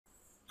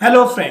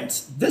Hello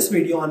friends, this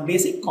video on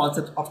basic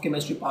concepts of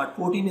chemistry part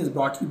 14 is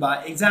brought to you by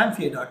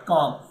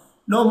examfear.com.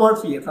 No more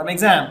fear from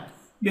exam.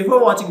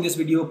 Before watching this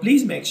video,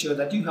 please make sure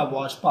that you have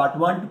watched part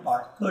 1 to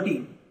part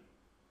 13.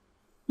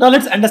 Now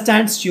let's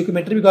understand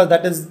stoichiometry, because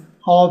that is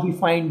how we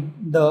find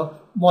the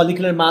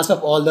molecular mass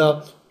of all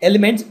the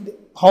elements,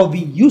 how we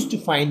used to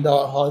find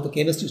how the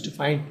chemists used to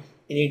find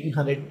in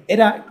 1800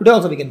 era. Today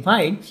also we can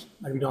find,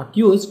 but we don't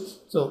use.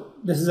 So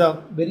this is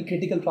a very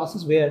critical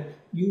process where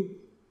you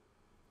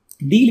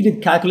deal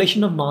with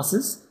calculation of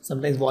masses,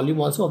 sometimes volume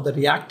also, of the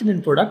reactant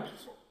and product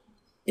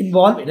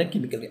involved in a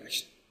chemical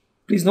reaction.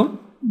 Please note,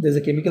 there is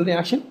a chemical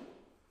reaction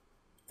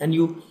and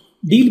you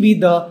deal with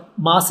the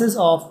masses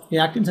of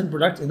reactants and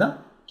products in a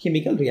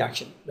chemical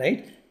reaction,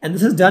 right? And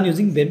this is done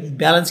using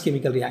balanced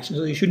chemical reaction.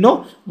 So you should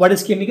know what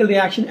is chemical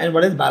reaction and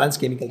what is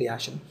balanced chemical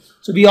reaction.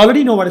 So we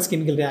already know what is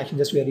chemical reaction,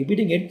 just we are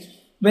repeating it.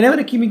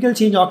 Whenever a chemical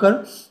change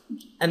occurs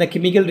and a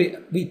chemical,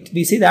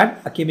 we say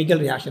that a chemical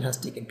reaction has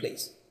taken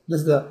place.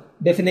 This is the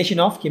definition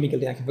of chemical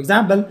reaction. For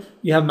example,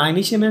 you have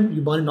magnesium and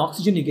you burn in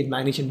oxygen, you get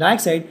magnesium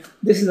dioxide.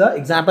 This is an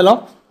example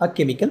of a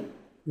chemical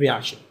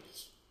reaction.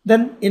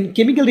 Then in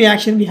chemical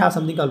reaction, we have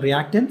something called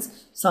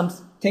reactants, some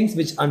things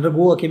which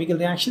undergo a chemical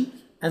reaction,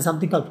 and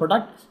something called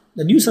product,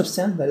 the new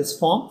substance that is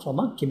formed from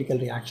a chemical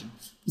reaction.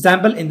 For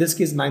example, in this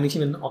case,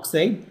 magnesium and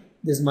oxide,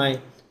 this is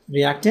my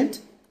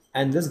reactant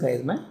and this guy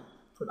is my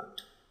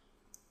product.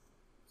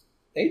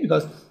 Right?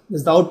 Because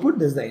this is the output,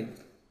 this is the input.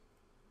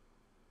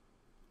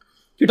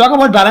 If you talk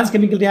about balanced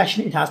chemical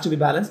reaction, it has to be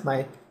balanced.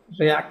 My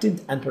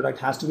reactant and product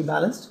has to be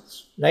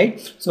balanced, right?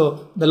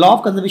 So the law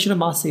of conservation of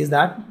mass says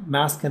that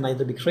mass can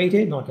neither be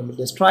created nor can be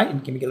destroyed in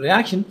chemical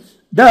reaction.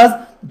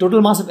 Thus, the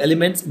total mass of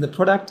elements in the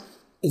product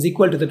is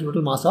equal to the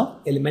total mass of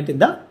element in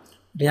the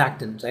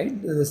reactant, right?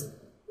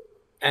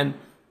 And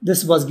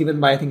this was given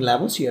by, I think,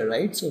 Lavoisier,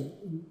 right? So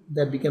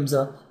that becomes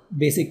a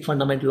basic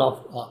fundamental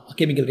of a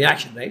chemical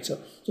reaction, right? So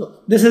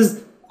this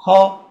is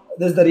how.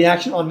 This is the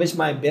reaction on which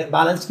my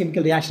balanced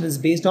chemical reaction is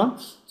based on.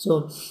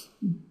 So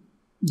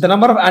the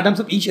number of atoms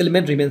of each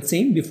element remains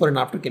same before and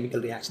after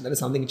chemical reaction. That is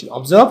something which you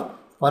observe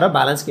for a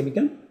balanced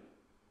chemical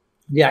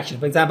reaction.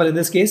 For example, in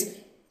this case,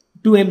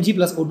 2 Mg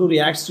plus O2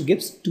 reacts to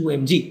gives 2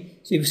 Mg.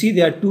 So if you see,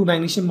 there are 2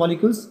 magnesium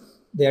molecules,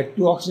 there are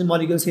 2 oxygen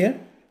molecules here,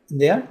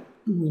 and there are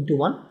 2 into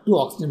 1, 2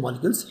 oxygen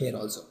molecules here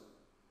also.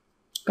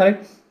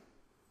 Correct?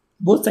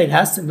 Both sides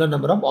has similar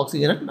number of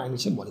oxygen and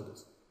magnesium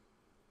molecules.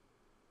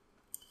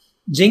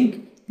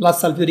 Zinc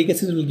plus sulfuric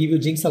acid will give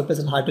you zinc, sulfate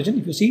and hydrogen.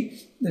 If you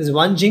see, there is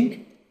one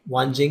zinc,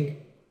 one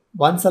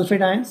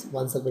sulfate ions,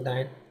 one sulfate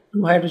ion, 2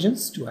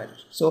 hydrogens, 2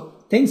 hydrogens. So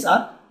things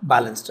are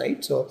balanced,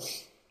 right? So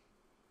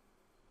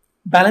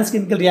balanced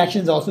chemical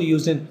reaction is also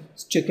used in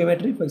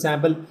stoichiometry. For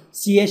example,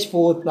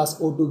 CH4 plus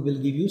O2 will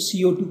give you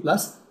CO2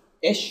 plus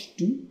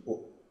H2O.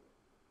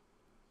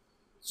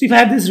 So if I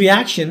have this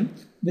reaction,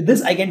 with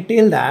this I can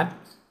tell that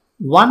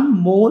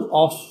 1 mole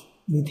of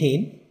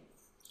methane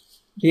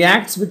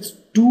reacts with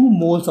 2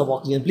 moles of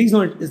oxygen. Please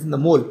note it is in the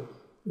mole,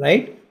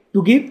 right?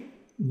 To give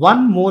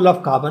 1 mole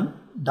of carbon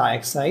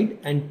dioxide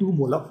and 2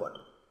 mole of water.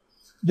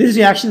 This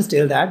reaction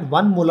tells that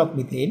 1 mole of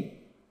methane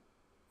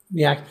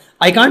reacts.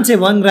 I can't say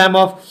 1 gram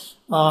of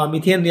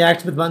methane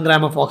reacts with 1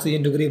 gram of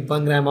oxygen to give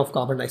 1 gram of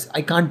carbon dioxide.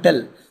 I can't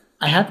tell.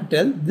 I have to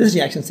tell. This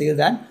reaction says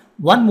that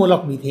 1 mole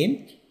of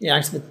methane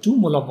reacts with 2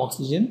 mole of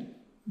oxygen,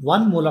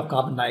 1 mole of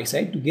carbon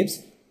dioxide to gives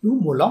 2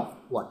 mole of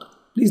water.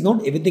 Please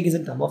note everything is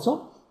in terms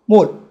of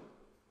mole.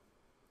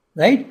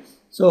 Right?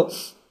 So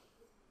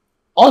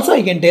also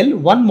I can tell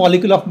 1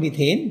 molecule of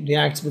methane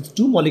reacts with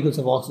 2 molecules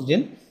of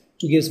oxygen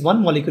to gives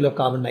 1 molecule of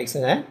carbon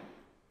dioxide and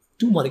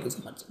 2 molecules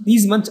of oxygen.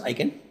 These much I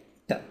can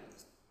tell.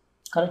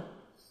 Correct?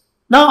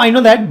 Now I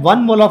know that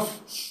 1 mole of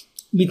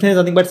methane is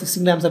nothing but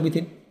 16 grams of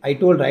methane. I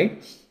told,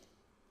 right?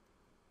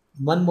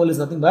 1 mole is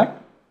nothing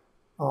but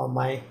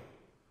my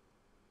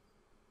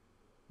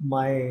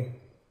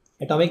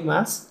atomic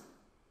mass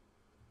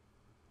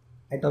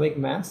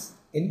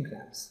in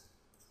grams.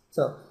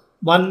 So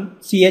 1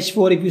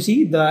 CH4, if you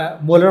see the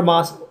molar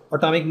mass,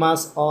 atomic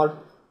mass, or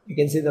you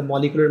can say the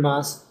molecular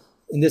mass,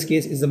 in this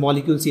case is the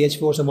molecule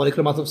CH4. So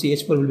molecular mass of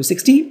CH4 will be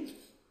 16,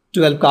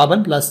 12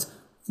 carbon plus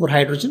 4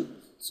 hydrogen.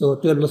 So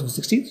 12 plus 4,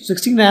 16.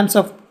 16 grams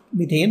of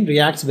methane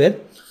reacts with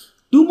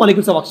 2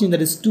 molecules of oxygen,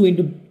 that is 2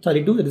 into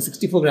 32, that is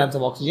 64 grams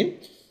of oxygen,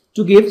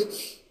 to give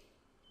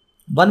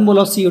 1 mole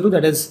of CO2,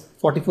 that is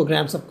 44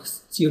 grams of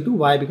CO2.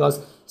 Why? Because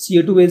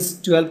CO2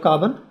 is 12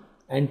 carbon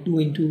and 2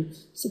 into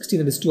 16,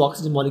 that is 2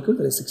 oxygen molecules,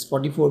 that is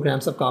 644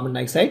 grams of carbon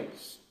dioxide,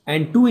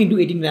 and 2 into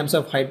 18 grams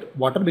of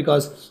water,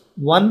 because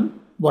 1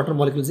 water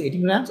molecule is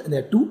 18 grams and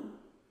there are 2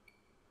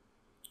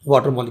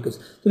 water molecules.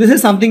 So this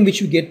is something which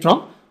you get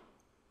from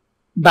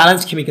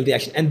balanced chemical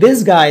reaction, and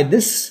this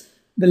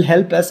will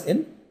help us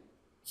in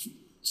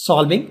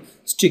solving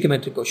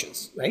stoichiometric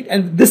questions, right?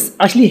 And this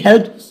actually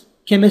helped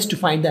chemists to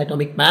find the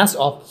atomic mass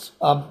of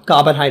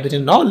carbon,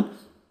 hydrogen and all.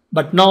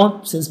 But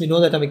now, since we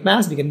know the atomic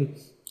mass, we can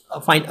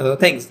find other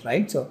things,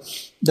 right? So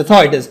that's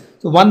how it is.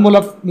 So 1 mole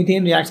of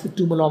methane reacts with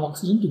 2 mole of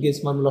oxygen to give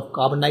 1 mole of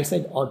carbon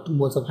dioxide or 2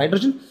 moles of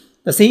hydrogen.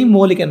 The same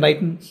mole you can write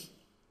in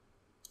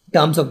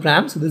terms of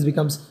grams. So this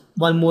becomes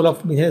 1 mole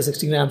of methane,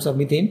 60 grams of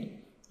methane.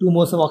 2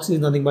 moles of oxygen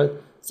is nothing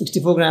but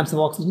 64 grams of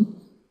oxygen.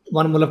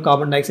 1 mole of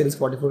carbon dioxide is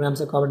 44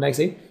 grams of carbon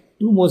dioxide.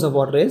 2 moles of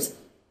water is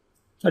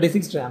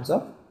 36 grams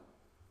of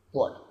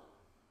water.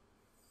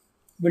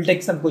 We'll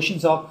take some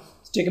questions of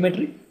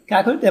stoichiometry.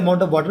 Calculate the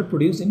amount of water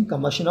produced in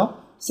combustion of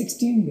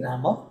 16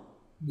 grams of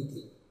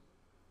methane.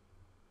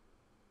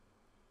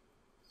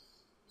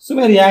 So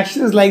my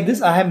reaction is like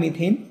this. I have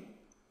methane.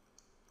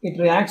 It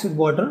reacts with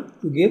water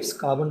to give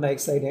carbon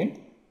dioxide and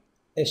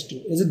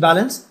H2. Is it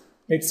balanced?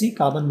 Let's see.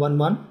 Carbon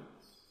 1,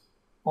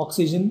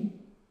 oxygen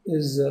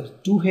is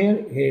 2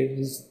 here. Here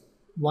is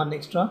 1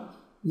 extra.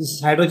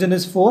 This hydrogen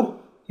is 4.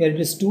 Here it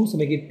is 2. So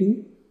make it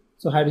 2.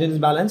 So hydrogen is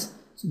balanced.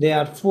 So there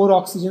are 4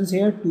 oxygens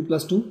here. 2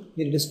 plus 2.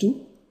 Here it is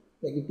 2.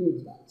 Make it 2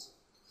 is balanced.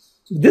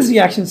 So this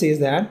reaction says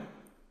that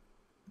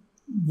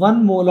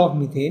 1 mole of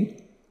methane,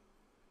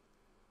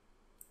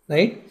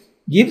 right,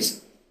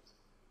 gives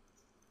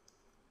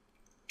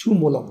 2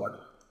 mole of water.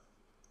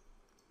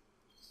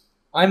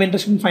 I am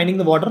interested in finding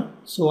the water,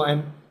 so I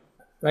am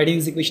writing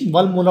this equation.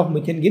 1 mole of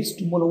methane gives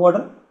 2 mole of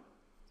water.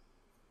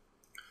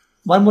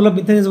 1 mole of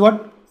methane is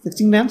what?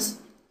 16 grams.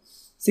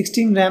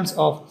 16 grams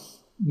of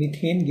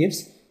methane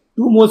gives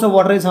 2 moles of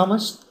water is how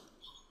much?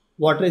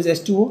 Water is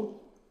H2O,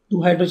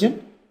 2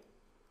 hydrogen,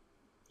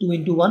 2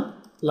 into 1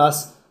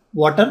 plus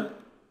water,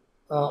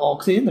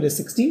 oxygen, that is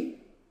 16.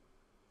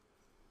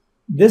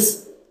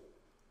 This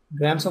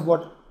grams of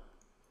water.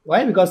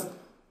 Why? Because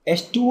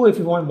H2O, if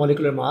you want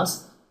molar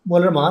mass,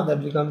 that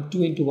will become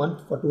 2 into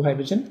 1 for 2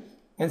 hydrogen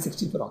and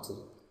 16 for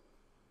oxygen.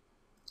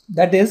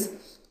 That is,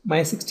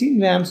 my 16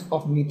 grams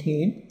of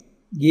methane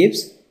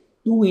gives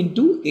 2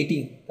 into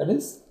 18, that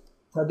is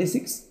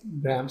 36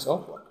 grams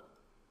of water.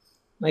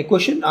 My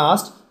question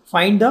asked,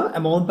 find the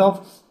amount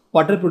of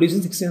water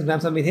producing 16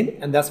 grams of methane,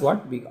 and that's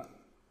what we got.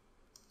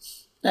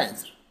 The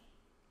answer.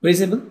 Very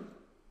simple.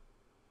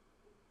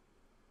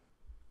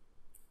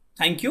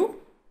 Thank you.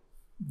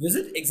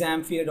 Visit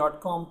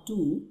examfear.com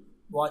to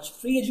watch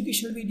free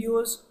educational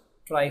videos,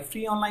 try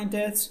free online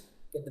tests,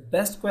 get the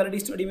best quality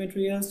study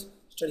materials,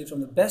 study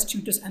from the best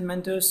tutors and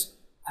mentors,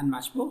 and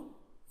much more.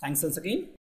 Thanks once again.